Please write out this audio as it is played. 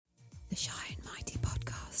The Shy and Mighty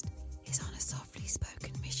podcast is on a softly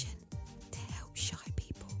spoken mission to help shy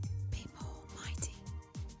people be more mighty.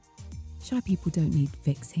 Shy people don't need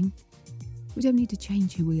fixing. We don't need to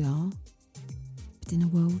change who we are. But in a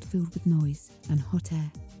world filled with noise and hot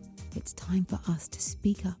air, it's time for us to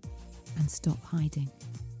speak up and stop hiding.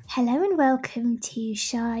 Hello and welcome to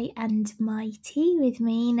Shy and Mighty with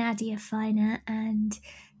me, Nadia Finer, and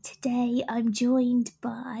today I'm joined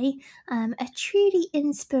by a truly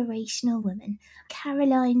inspirational woman.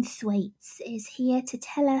 Caroline Thwaites is here to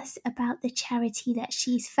tell us about the charity that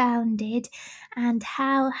she's founded and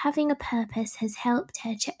how having a purpose has helped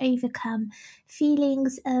her to overcome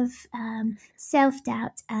feelings of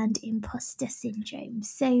self-doubt and imposter syndrome.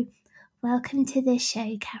 So welcome to the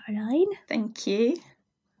show, Caroline. Thank you.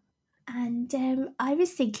 And I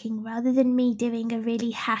was thinking, rather than me doing a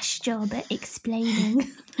really hash job at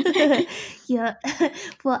explaining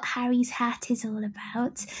what Harry's hat is all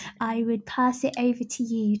about, I would pass it over to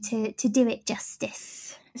you to do it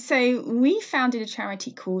justice. So we founded a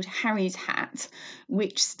charity called Harry's Hat,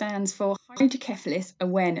 which stands for Hydrocephalus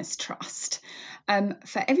Awareness Trust.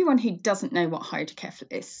 For everyone who doesn't know what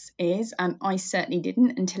hydrocephalus is, and I certainly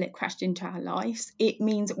didn't until it crashed into our lives, it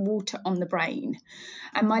means water on the brain.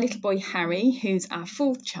 And my little boy Harry, who's our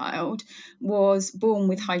fourth child, was born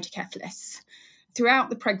with hydrocephalus. Throughout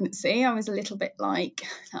the pregnancy, I was a little bit like,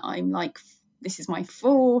 this is my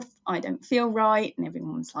fourth, I don't feel right. And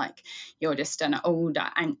everyone's like, you're just an older,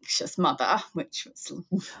 anxious mother, which was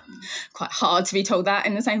quite hard to be told that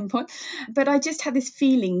in the same point. But I just had this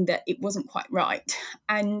feeling that it wasn't quite right.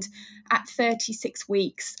 And at 36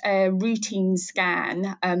 weeks, a routine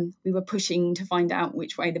scan, we were pushing to find out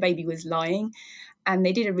which way the baby was lying. And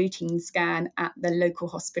they did a routine scan at the local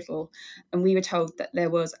hospital, and we were told that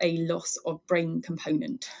there was a loss of brain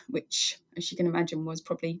component, which, as you can imagine, was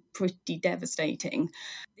probably pretty devastating.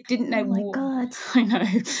 They didn't know God. I know.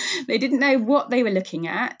 They didn't know what they were looking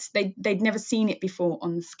at. They'd never seen it before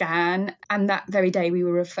on the scan. And that very day, we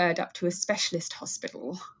were referred up to a specialist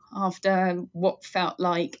hospital after what felt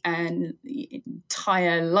like an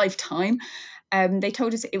entire lifetime. They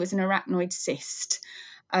told us it was an arachnoid cyst.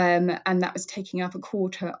 And that was taking up a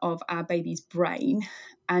quarter of our baby's brain.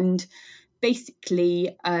 And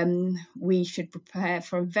basically, we should prepare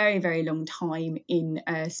for a very, very long time in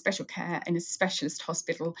special care in a specialist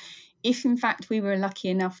hospital, if in fact we were lucky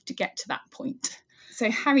enough to get to that point. So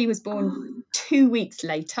Harry was born 2 weeks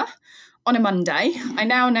later on a Monday. I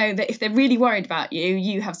now know that if they're really worried about you,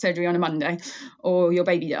 you have surgery on a Monday, or your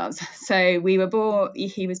baby does. So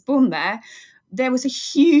he was born there. There was a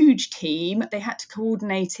huge team. They had to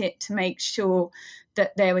coordinate it to make sure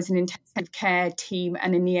that there was an intensive care team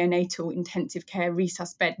and a neonatal intensive care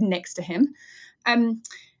resus bed next to him.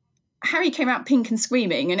 Harry came out pink and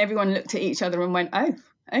screaming, and everyone looked at each other and went, oh,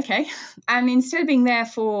 okay. And instead of being there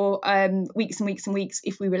for weeks and weeks and weeks,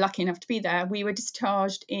 if we were lucky enough to be there, we were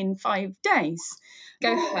discharged in 5 days.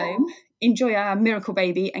 Go home, enjoy our miracle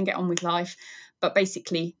baby and get on with life. But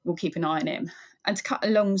basically, we'll keep an eye on him. And to cut a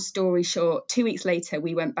long story short, 2 weeks later,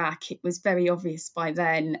 we went back. It was very obvious by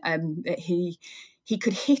then that he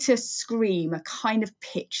could hit a scream, a kind of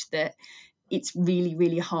pitch that it's really,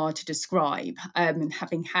 really hard to describe. And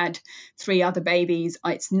having had 3 other babies,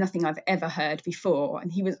 it's nothing I've ever heard before.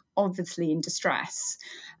 And he was obviously in distress.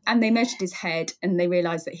 And they measured his head and they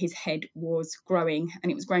realised that his head was growing,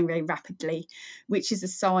 and it was growing very rapidly, which is a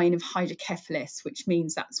sign of hydrocephalus, which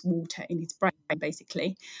means that's water in his brain,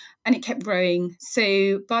 basically. And it kept growing.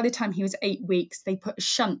 So by the time he was 8 weeks, they put a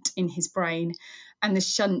shunt in his brain. And the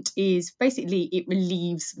shunt is basically, it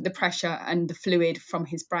relieves the pressure and the fluid from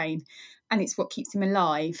his brain. And it's what keeps him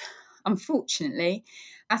alive. Unfortunately,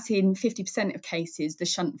 as in 50% of cases, the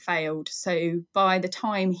shunt failed. So by the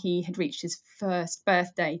time he had reached his first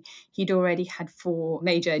birthday, he'd already had 4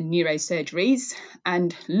 major neurosurgeries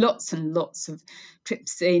and lots of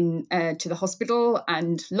trips in to the hospital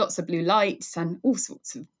and lots of blue lights and all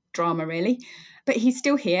sorts of drama, really. But he's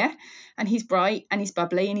still here, and he's bright and he's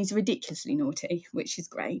bubbly and he's ridiculously naughty, which is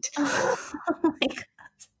great. Oh my God.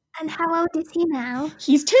 And how old is he now?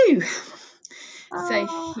 He's 2. Oh.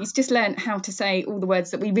 So he's just learned how to say all the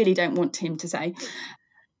words that we really don't want him to say.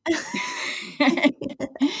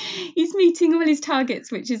 He's meeting all his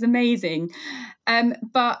targets, which is amazing.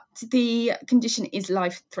 But the condition is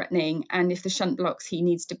life-threatening, and if the shunt blocks, he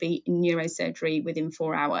needs to be in neurosurgery within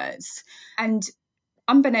 4 hours. And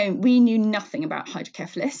unbeknown, we knew nothing about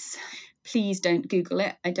hydrocephalus. Please don't Google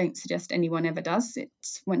it. I don't suggest anyone ever does.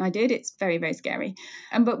 When I did, it's very, very scary.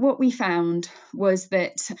 But what we found was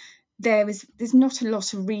that there's not a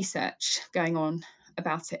lot of research going on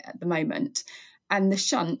about it at the moment. And the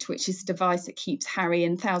shunt, which is a device that keeps Harry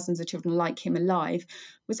and thousands of children like him alive,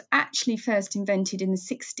 was actually first invented in the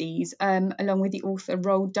 60s, along with the author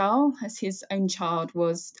Roald Dahl, as his own child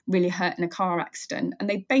was really hurt in a car accident. And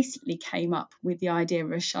they basically came up with the idea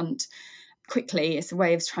of a shunt quickly as a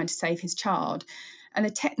way of trying to save his child. And the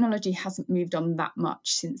technology hasn't moved on that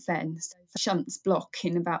much since then. So shunts block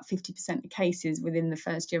in about 50% of cases within the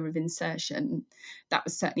first year of insertion. That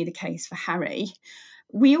was certainly the case for Harry.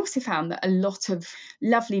 We also found that a lot of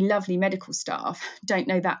lovely medical staff don't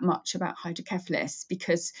know that much about hydrocephalus,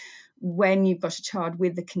 because when you've got a child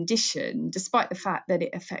with the condition, despite the fact that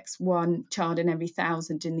it affects one child in every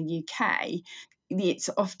 1,000 in the UK, it's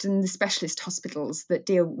often the specialist hospitals that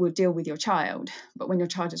will deal with your child. But when your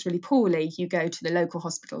child is really poorly, you go to the local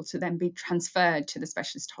hospital to then be transferred to the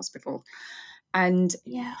specialist hospital. And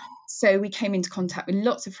so we came into contact with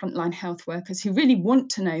lots of frontline health workers who really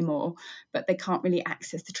want to know more, but they can't really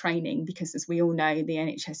access the training because, as we all know, the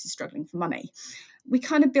NHS is struggling for money. We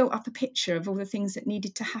kind of built up a picture of all the things that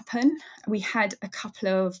needed to happen. We had a couple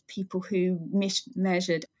of people who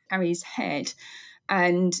measured Harry's head.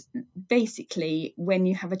 And basically, when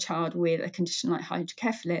you have a child with a condition like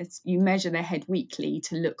hydrocephalus, you measure their head weekly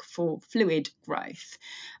to look for fluid growth.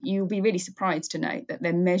 You'll be really surprised to note that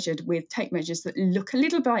they're measured with tape measures that look a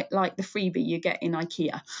little bit like the freebie you get in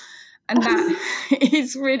IKEA. And that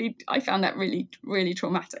is really, I found that really, really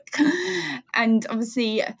traumatic. And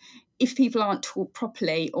obviously, if people aren't taught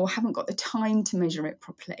properly or haven't got the time to measure it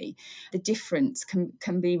properly, the difference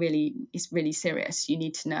can be really serious. You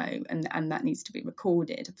need to know, and that needs to be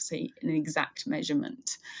recorded, obviously, an exact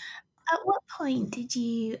measurement. At what point did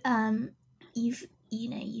you,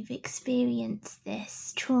 you've experienced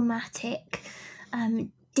this traumatic,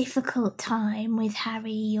 difficult time with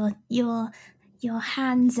Harry? Your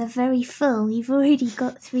hands are very full. You've already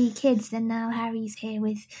got 3 kids, and now Harry's here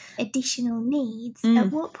with additional needs. At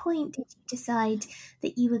what point did you decide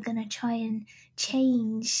that you were going to try and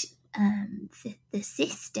change the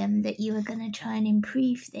system, that you were going to try and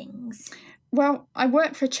improve things? Well, I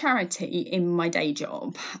work for a charity in my day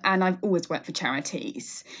job, and I've always worked for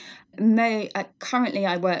charities. Currently,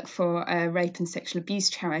 I work for a rape and sexual abuse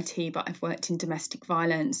charity, but I've worked in domestic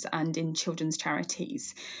violence and in children's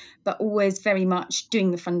charities, but always very much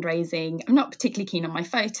doing the fundraising. I'm not particularly keen on my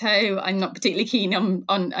photo. I'm not particularly keen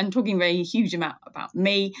on talking very huge amount about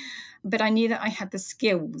me, but I knew that I had the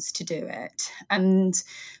skills to do it. And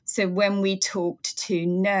so when we talked to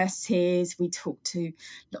nurses, we talked to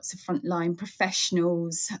lots of frontline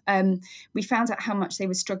professionals, we found out how much they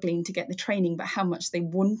were struggling to get the training, but how much they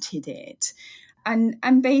wanted it.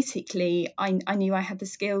 And basically, I knew I had the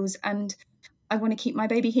skills, and I want to keep my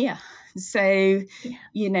baby here. So,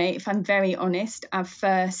 if I'm very honest, our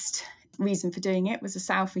first reason for doing it was a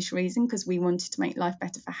selfish reason, because we wanted to make life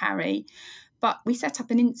better for Harry. But we set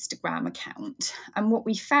up an Instagram account, and what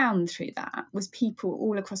we found through that was people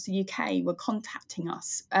all across the UK were contacting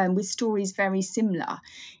us with stories very similar.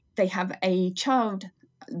 They have a child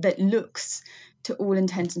that looks, to all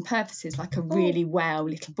intents and purposes, like a really well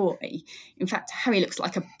little boy. In fact, Harry looks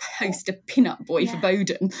like a poster pin-up boy for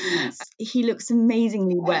Bowden. He looks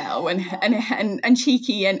amazingly well and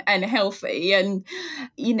cheeky and healthy, and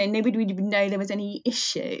nobody would even know there was any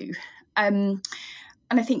issue.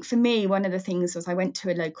 And I think for me, one of the things was I went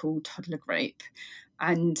to a local toddler group,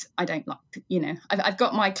 and I don't like, I've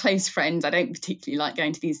got my close friends. I don't particularly like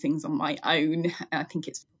going to these things on my own. I think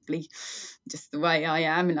it's probably just the way I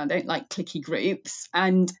am, and I don't like cliquey groups.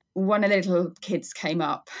 And one of the little kids came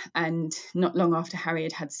up, and not long after Harry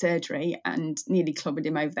had surgery and nearly clobbered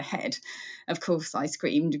him over the head. Of course, I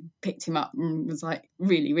screamed, picked him up, and was like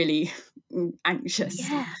really, really anxious.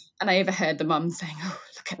 Yeah. And I overheard the mum saying, "Oh,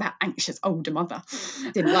 look at that anxious older mother."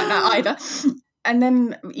 Didn't like that either. And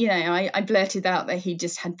then, I blurted out that he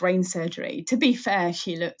just had brain surgery. To be fair,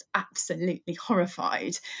 she looked absolutely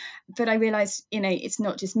horrified. But I realised, it's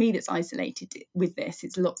not just me that's isolated with this.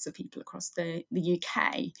 It's lots of people across the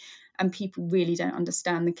UK. And people really don't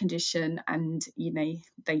understand the condition. And,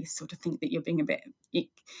 they sort of think that you're being a bit,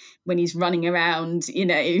 when he's running around,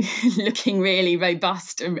 looking really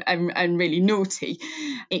robust and really naughty,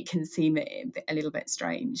 it can seem a little bit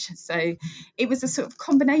strange. So it was a sort of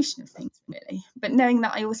combination of things, really. But knowing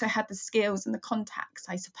that I also had the skills and the contacts,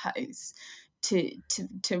 I suppose, to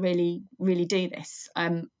really, really do this.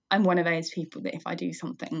 I'm one of those people that if I do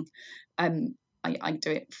something, I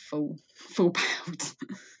do it full pelt.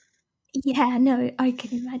 Yeah, no, I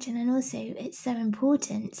can imagine. And also it's so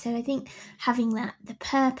important. So I think having the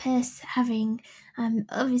purpose, having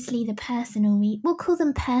obviously the personal we'll call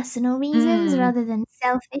them personal reasons rather than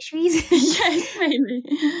selfish reasons. Yes, maybe.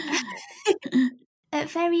 at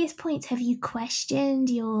various points, have you questioned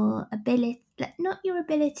your ability, not your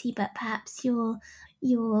ability, but perhaps your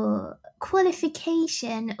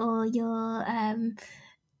qualification or your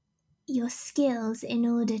skills in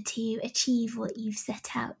order to achieve what you've set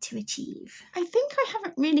out to achieve? I think I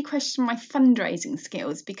haven't really questioned my fundraising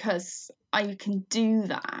skills because I can do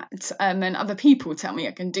that, and other people tell me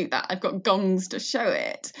I can do that. I've got gongs to show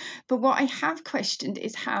it. But what I have questioned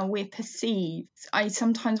is how we're perceived. I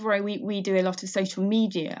sometimes worry we do a lot of social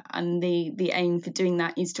media, and the aim for doing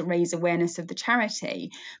that is to raise awareness of the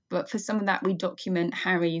charity. But for some of that, we document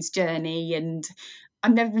Harry's journey, and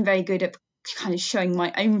I've never been very good at kind of showing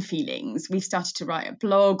my own feelings. We've started to write a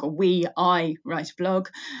blog, or I write a blog,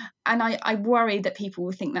 and I worry that people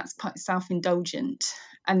will think that's quite self-indulgent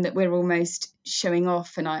and that we're almost showing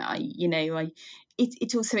off. And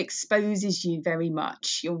it also exposes you very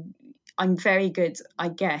much. I'm very good, I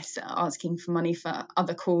guess, at asking for money for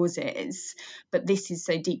other causes, but this is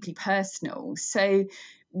so deeply personal. So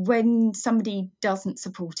when somebody doesn't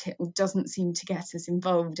support it or doesn't seem to get as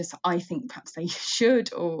involved as I think perhaps they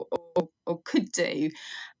should or could do,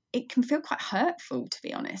 it can feel quite hurtful, to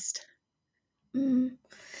be honest.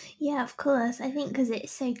 Yeah, of course. I think because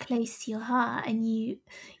it's so close to your heart, and you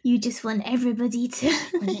just want everybody to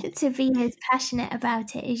to be as passionate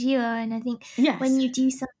about it as you are. And I think when you do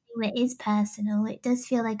something that is personal,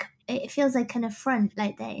 it feels like an affront,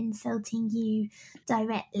 like they're insulting you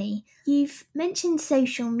directly. You've mentioned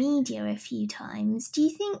social media a few times. Do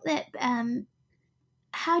you think that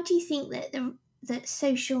how do you think that that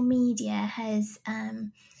social media has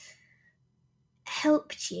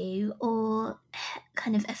helped you or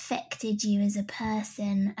kind of affected you as a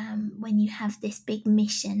person when you have this big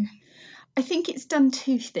mission? I think it's done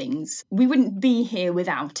two things. We wouldn't be here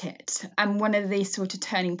without it. And one of the sort of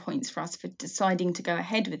turning points for us for deciding to go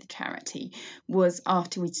ahead with the charity was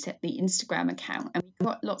after we'd set the Instagram account, and we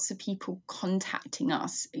got lots of people contacting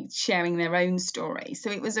us, sharing their own stories.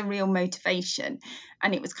 So it was a real motivation,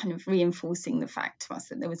 and it was kind of reinforcing the fact to us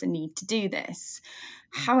that there was a need to do this.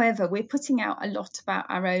 However, we're putting out a lot about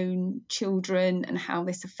our own children and how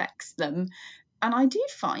this affects them. And I do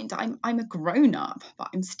find I'm a grown up, but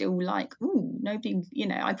I'm still like, ooh, nobody,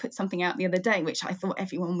 I put something out the other day, which I thought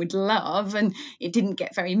everyone would love, and it didn't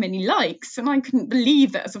get very many likes. And I couldn't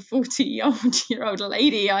believe that as a 40-year-old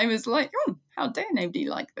lady, I was like, oh, how dare nobody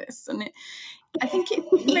like this? And I think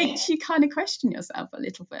it makes you kind of question yourself a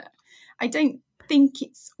little bit. I don't think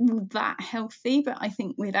it's all that healthy, but I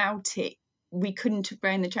think without it, we couldn't have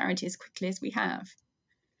grown the charity as quickly as we have.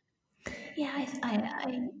 Yeah, I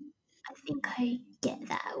think I get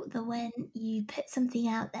that, the when you put something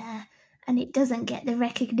out there and it doesn't get the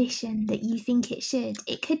recognition that you think it should.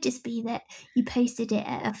 It could just be that you posted it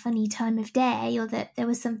at a funny time of day, or that there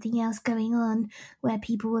was something else going on where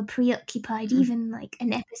people were preoccupied, even like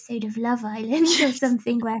an episode of Love Island or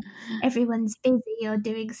something where everyone's busy or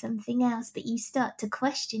doing something else, but you start to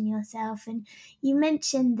question yourself. And you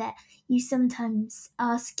mentioned that you sometimes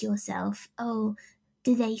ask yourself, oh,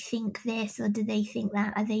 do they think this or do they think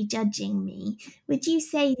that? Are they judging me? Would you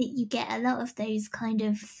say that you get a lot of those kind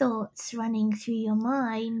of thoughts running through your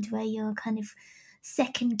mind where you're kind of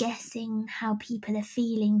second guessing how people are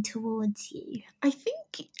feeling towards you? I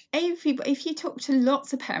think if you talk to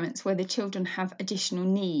lots of parents where the children have additional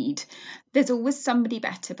need, there's always somebody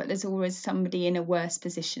better, but there's always somebody in a worse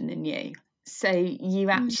position than you. So you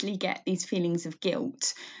actually get these feelings of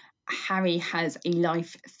guilt. Harry has a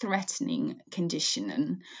life-threatening condition,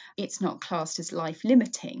 and it's not classed as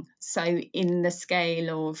life-limiting. So in the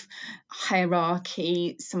scale of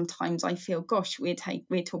hierarchy, sometimes I feel, gosh, we're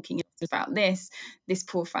talking about this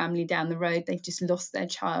poor family down the road, they've just lost their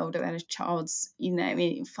child, or their child's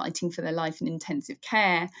fighting for their life in intensive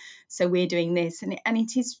care, so we're doing this, and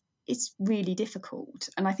it's really difficult.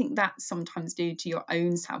 And I think that's sometimes due to your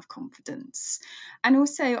own self-confidence. And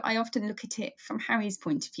also, I often look at it from Harry's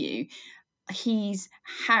point of view. He's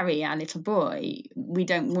Harry, our little boy. We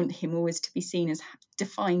don't want him always to be seen as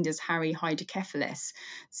defined as Harry hydrocephalus.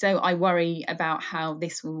 So I worry about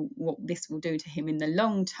what this will do to him in the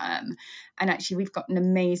long term. And actually, we've got an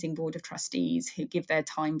amazing board of trustees who give their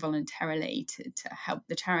time voluntarily to help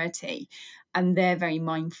the charity. And they're very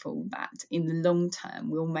mindful that in the long term,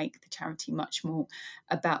 we'll make the charity much more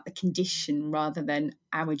about the condition rather than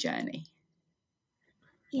our journey.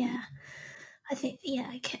 Yeah. I think,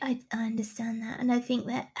 I understand that. And I think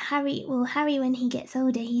that Harry, when he gets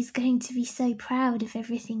older, he's going to be so proud of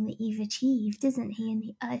everything that you've achieved, isn't he?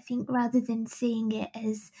 And I think rather than seeing it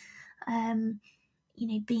as,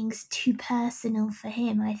 being too personal for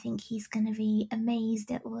him, I think he's going to be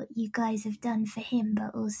amazed at what you guys have done for him,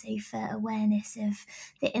 but also for awareness of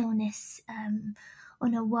the illness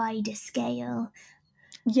on a wider scale.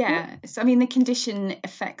 Yes, I mean, the condition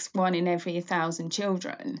affects 1 in every 1,000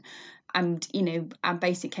 children. And, our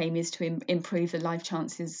basic aim is to improve the life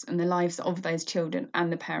chances and the lives of those children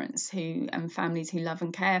and the parents and families who love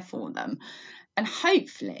and care for them. And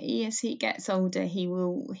hopefully, as he gets older, he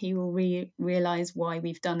will realise why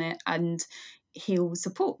we've done it, and he'll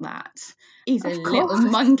support that. He's a little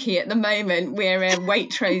monkey at the moment. We're one of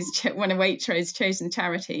Waitrose chosen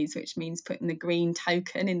charities, which means putting the green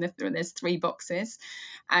token in there's 3 boxes,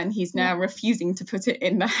 and he's now refusing to put it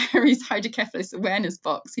in the Harry's hydrocephalus awareness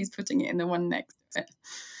box. He's putting it in the one next to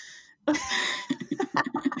it.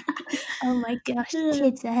 Oh my gosh,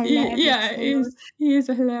 kids are hilarious. Yeah, he is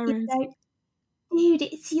hilarious. Dude,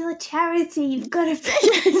 it's your charity. You've got to pay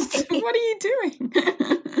it. What are you doing?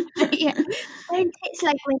 Yeah. It's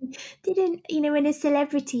like when a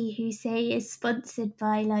celebrity who say is sponsored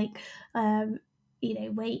by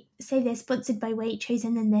say they're sponsored by Waitrose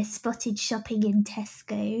and then they're spotted shopping in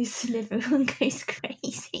Tesco's and everyone goes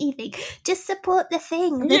crazy. Just support the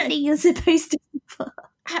thing thing you're supposed to support.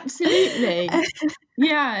 Absolutely.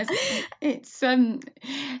 Yes. It's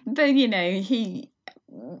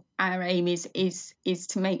our aim is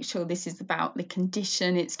to make sure this is about the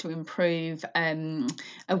condition. It's to improve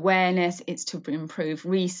awareness, it's to improve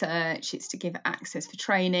research, it's to give access for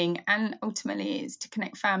training, and ultimately it's to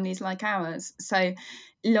connect families like ours. So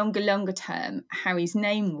longer term, Harry's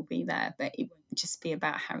name will be there, but it won't just be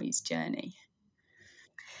about Harry's journey.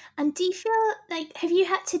 And do you feel like, have you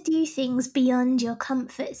had to do things beyond your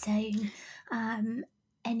comfort zone?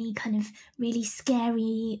 Any kind of really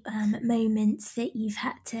scary moments that you've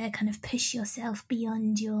had to kind of push yourself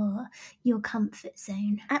beyond your comfort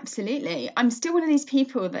zone? Absolutely. I'm still one of these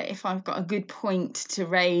people that if I've got a good point to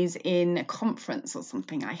raise in a conference or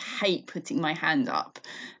something, I hate putting my hand up.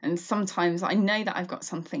 And sometimes I know that I've got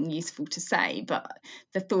something useful to say, but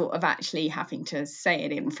the thought of actually having to say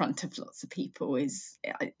it in front of lots of people it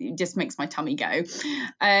just makes my tummy go.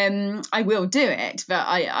 I will do it, but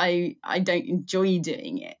I don't enjoy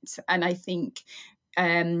doing it. And I think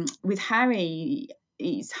with Harry's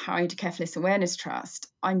Hydrocephalus Awareness Trust,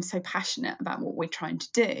 I'm so passionate about what we're trying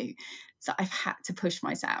to do, so I've had to push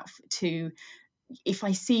myself to, if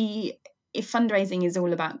fundraising is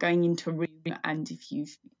all about going into a room and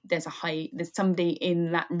there's somebody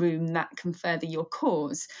in that room that can further your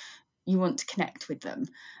cause, you want to connect with them.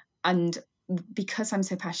 And because I'm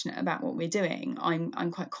so passionate about what we're doing,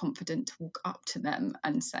 I'm quite confident to walk up to them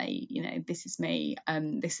and say, this is me,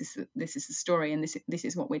 this is the story, and this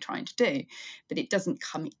is what we're trying to do. But it doesn't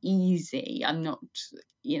come easy. I'm not,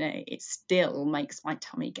 it still makes my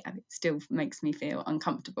tummy go. It still makes me feel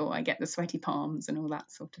uncomfortable. I get the sweaty palms and all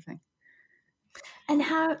that sort of thing.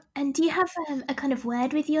 And do you have a kind of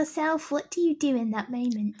word with yourself? What do you do in that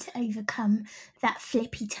moment to overcome that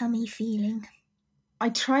flippy tummy feeling? I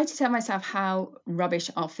try to tell myself how rubbish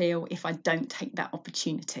I'll feel if I don't take that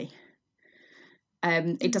opportunity.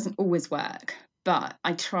 It doesn't always work, but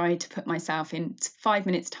I try to put myself in 5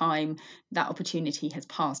 minutes' time, that opportunity has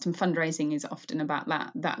passed. And fundraising is often about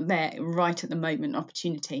that there, right at the moment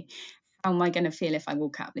opportunity. How am I going to feel if I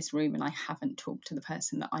walk out this room and I haven't talked to the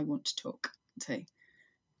person that I want to talk to?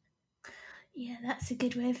 Yeah, that's a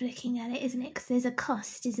good way of looking at it, isn't it? Because there's a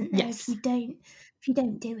cost, isn't there? Yes. If you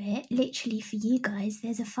don't do it, literally for you guys,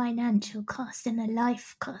 there's a financial cost and a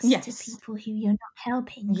life cost to people who you're not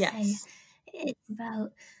helping. Yes. So it's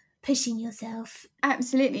about pushing yourself.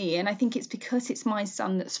 Absolutely. And I think it's because it's my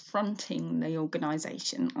son that's fronting the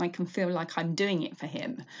organisation. I can feel like I'm doing it for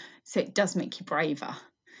him. So it does make you braver.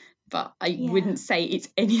 But I wouldn't say it's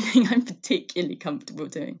anything I'm particularly comfortable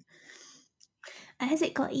doing. Has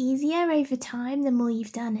it got easier over time the more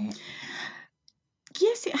you've done it?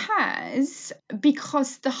 Yes, it has,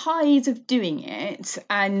 because the highs of doing it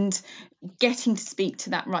and getting to speak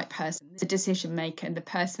to that right person, the decision maker, the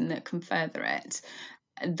person that can further it,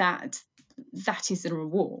 that is a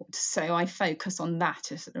reward. So I focus on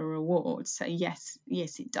that as a reward. So yes,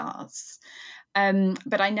 it does.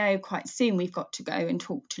 But I know quite soon we've got to go and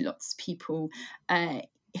talk to lots of people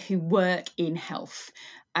who work in health,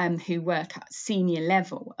 who work at senior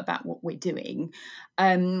level about what we're doing.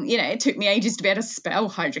 It took me ages to be able to spell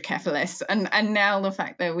hydrocephalus, and now the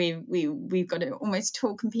fact that we've got to almost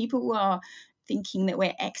talk, and people who are thinking that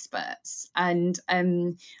we're experts, and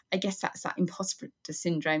I guess that's that imposter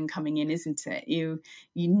syndrome coming in, isn't it? You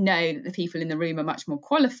know that the people in the room are much more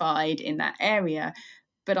qualified in that area,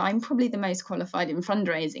 but I'm probably the most qualified in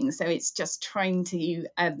fundraising, so it's just trying to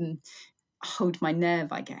hold my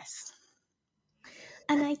nerve, I guess.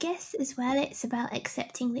 And I guess as well, it's about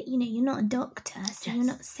accepting that, you're not a doctor, so you're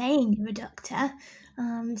not saying you're a doctor.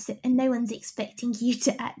 And no one's expecting you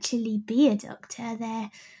to actually be a doctor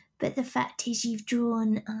there. But the fact is, you've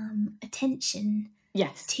drawn attention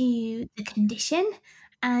Yes. to the condition,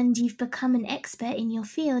 and you've become an expert in your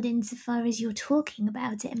field insofar as you're talking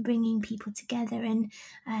about it and bringing people together and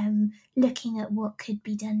looking at what could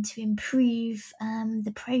be done to improve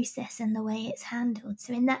the process and the way it's handled.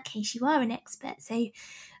 So in that case, you are an expert. So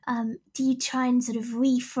do you try and sort of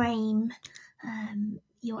reframe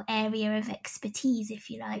your area of expertise,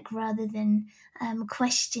 if you like, rather than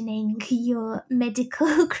questioning your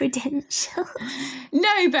medical credentials?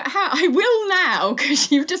 No, but how I will now,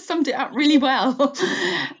 because you've just summed it up really well.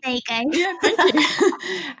 There you go. Yeah, thank you.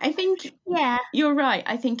 I think Yeah. you're right.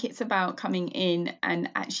 I think it's about coming in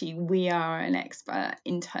and actually we are an expert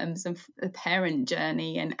in terms of the parent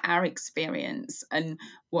journey and our experience and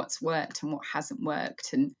what's worked and what hasn't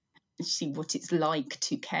worked, and see what it's like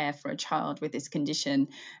to care for a child with this condition,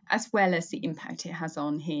 as well as the impact it has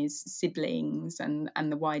on his siblings and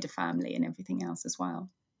the wider family and everything else as well.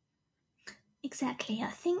 Exactly. I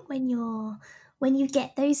think when you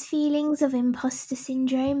get those feelings of imposter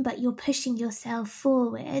syndrome, but you're pushing yourself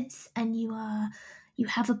forwards and you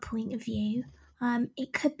have a point of view,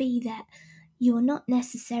 it could be that you're not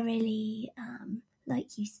necessarily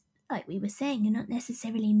like we were saying, you're not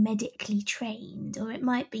necessarily medically trained, or it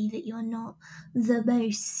might be that you're not the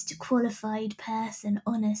most qualified person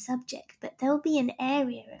on a subject, but there'll be an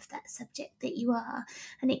area of that subject that you are,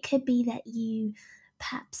 and it could be that you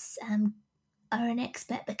perhaps are an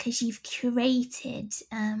expert because you've curated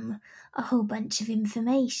a whole bunch of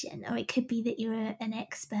information, or it could be that you're an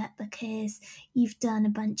expert because you've done a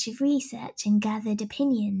bunch of research and gathered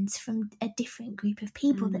opinions from a different group of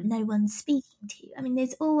people that no one's speaking to. I mean,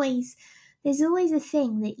 there's always a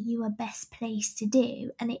thing that you are best placed to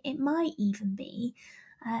do, and it might even be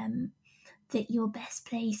that you're best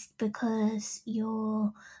placed because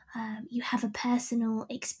you have a personal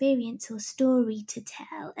experience or story to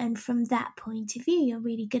tell, and from that point of view you're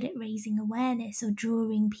really good at raising awareness or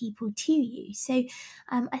drawing people to you. So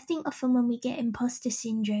I think often when we get imposter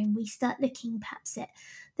syndrome, we start looking perhaps at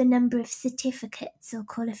the number of certificates or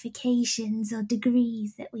qualifications or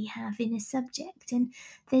degrees that we have in a subject, and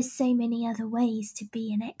there's so many other ways to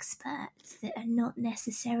be an expert that are not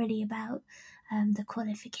necessarily about the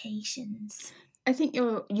qualifications. I think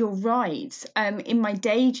you're right. In my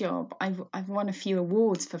day job, I've won a few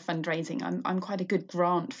awards for fundraising. I'm quite a good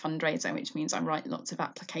grant fundraiser, which means I write lots of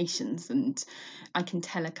applications and I can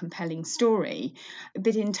tell a compelling story.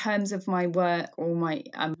 But in terms of my work, or my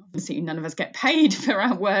obviously none of us get paid for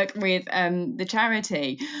our work with the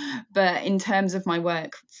charity, but in terms of my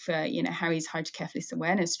work for Harry's Hydrocephalus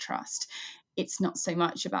Awareness Trust, it's not so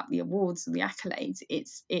much about the awards or the accolades.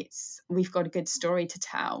 It's we've got a good story to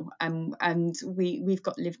tell, and we've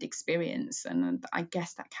got lived experience, and I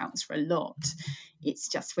guess that counts for a lot. It's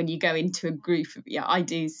just when you go into a group of, I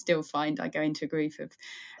do still find I go into a group of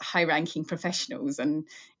high-ranking professionals and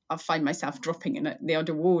I find myself dropping in the odd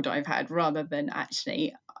award I've had, rather than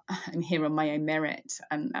actually I'm here on my own merit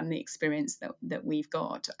and the experience that we've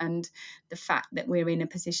got, and the fact that we're in a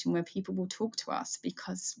position where people will talk to us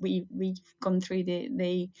because we've gone through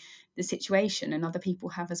the situation, and other people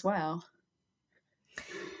have as well.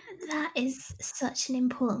 That is such an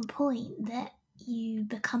important point, that you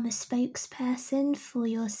become a spokesperson for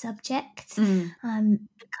your subject.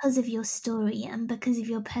 Because of your story and because of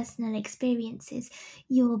your personal experiences,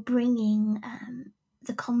 you're bringing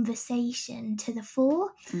the conversation to the fore,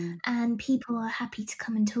 and people are happy to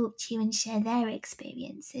come and talk to you and share their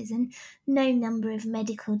experiences, and no number of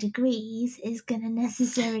medical degrees is going to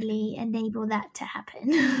necessarily enable that to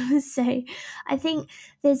happen. So I think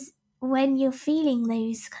when you're feeling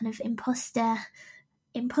those kind of imposter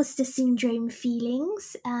syndrome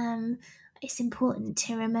feelings, it's important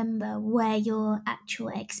to remember where your actual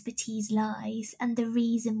expertise lies and the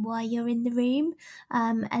reason why you're in the room,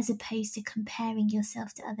 as opposed to comparing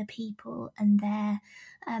yourself to other people and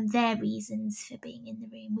their reasons for being in the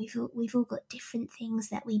room. We've all got different things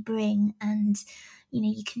that we bring, and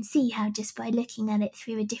you can see how just by looking at it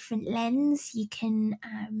through a different lens,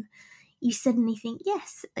 you suddenly think,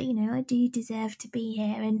 yes, I do deserve to be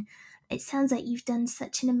here. And it sounds like you've done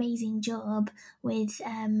such an amazing job with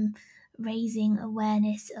raising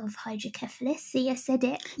awareness of hydrocephalus. See, I said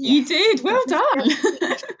it. Yes, you did. Well done.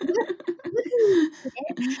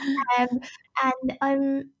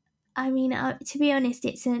 And to be honest,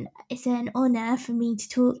 it's an honour for me to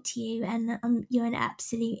talk to you, and you're an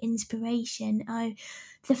absolute inspiration.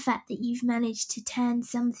 The fact that you've managed to turn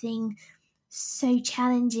something so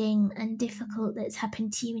challenging and difficult that's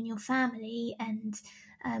happened to you and your family, and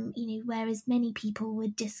whereas many people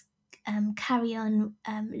would just carry on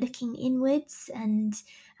looking inwards and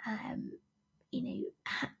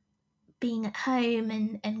being at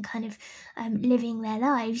home and kind of living their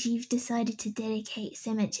lives, you've decided to dedicate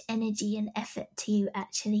so much energy and effort to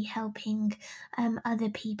actually helping other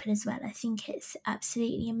people as well. I think it's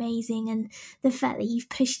absolutely amazing, and the fact that you've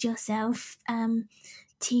pushed yourself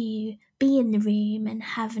to be in the room and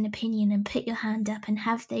have an opinion and put your hand up and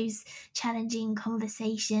have those challenging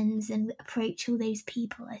conversations and approach all those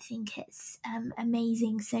people, I think it's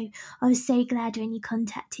amazing. So I was so glad when you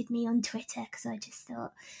contacted me on Twitter, because I just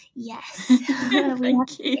thought, yes, we have to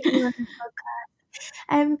get you on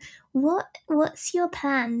the podcast. What's your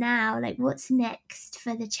plan now? Like, what's next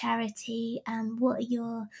for the charity? What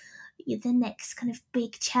are the next kind of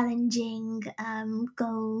big challenging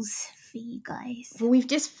goals for you guys? Well, we've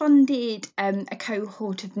just funded a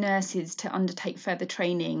cohort of nurses to undertake further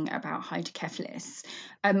training about hydrocephalus.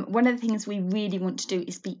 One of the things we really want to do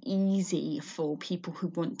is be easy for people who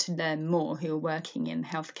want to learn more, who are working in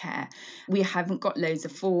healthcare. We haven't got loads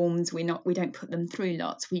of forms. We don't put them through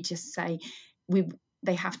lots. We just say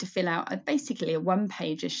they have to fill out basically a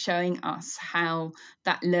one-pager showing us how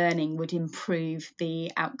that learning would improve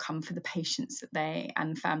the outcome for the patients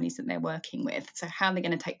and families that they're working with. So how they're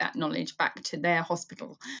going to take that knowledge back to their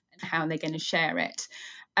hospital and how they're going to share it.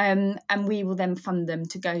 And we will then fund them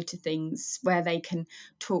to go to things where they can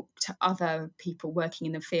talk to other people working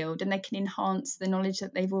in the field, and they can enhance the knowledge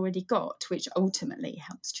that they've already got, which ultimately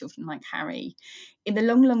helps children like Harry. In the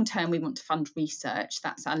long term, we want to fund research.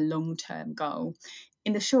 That's our long-term goal.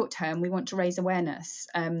 In the short term, we want to raise awareness.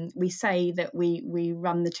 We say that we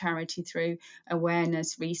run the charity through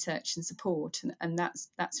awareness, research and support, and that's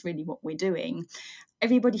really what we're doing.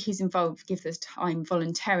 Everybody who's involved gives us time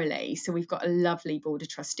voluntarily. So we've got a lovely board of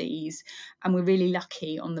trustees, and we're really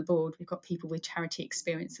lucky on the board. We've got people with charity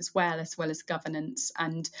experience as well as governance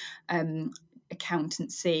and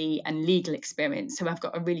accountancy and legal experience. So I've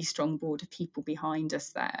got a really strong board of people behind us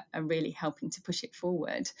that are really helping to push it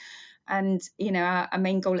forward. And, our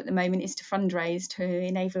main goal at the moment is to fundraise to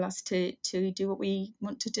enable us to do what we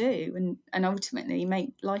want to do and ultimately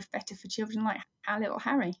make life better for children like our little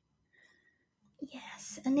Harry.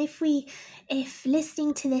 Yes, and if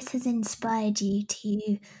listening to this has inspired you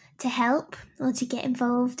to help or to get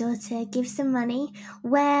involved or to give some money,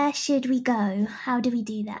 where should we go? How do we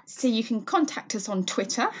do that? So you can contact us on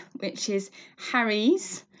Twitter, which is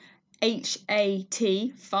Harry's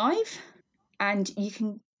HAT5, and you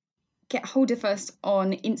can get hold of us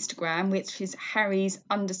on Instagram, which is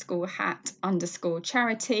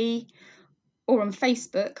Harry's_hat_charity, or on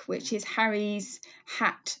Facebook, which is Harry's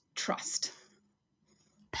Hat Trust.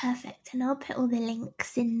 Perfect, and I'll put all the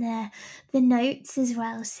links in the notes as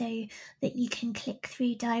well so that you can click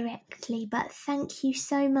through directly. But thank you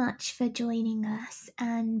so much for joining us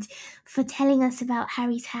and for telling us about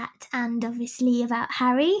Harry's hat and obviously about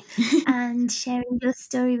Harry and sharing your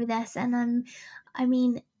story with us. And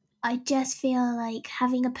I just feel like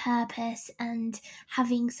having a purpose and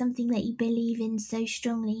having something that you believe in so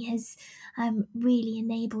strongly has really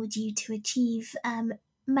enabled you to achieve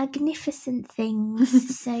magnificent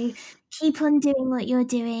things. So keep on doing what you're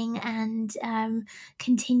doing and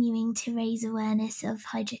continuing to raise awareness of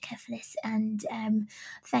hydrocephalus, and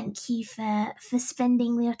thank you for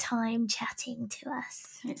spending your time chatting to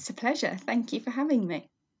us. It's a pleasure. Thank you for having me.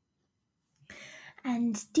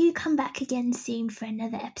 And do come back again soon for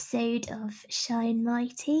another episode of Shy and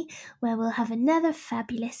Mighty, where we'll have another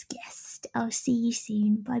fabulous guest. I'll see you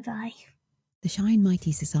soon. Bye-bye. The Shy and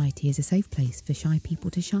Mighty Society is a safe place for shy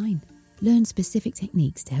people to shine. Learn specific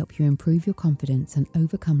techniques to help you improve your confidence and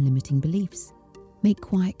overcome limiting beliefs. Make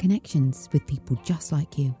quiet connections with people just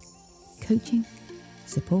like you. Coaching,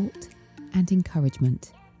 support, and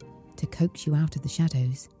encouragement to coax you out of the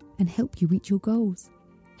shadows and help you reach your goals.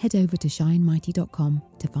 Head over to shyandmighty.com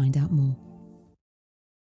to find out more.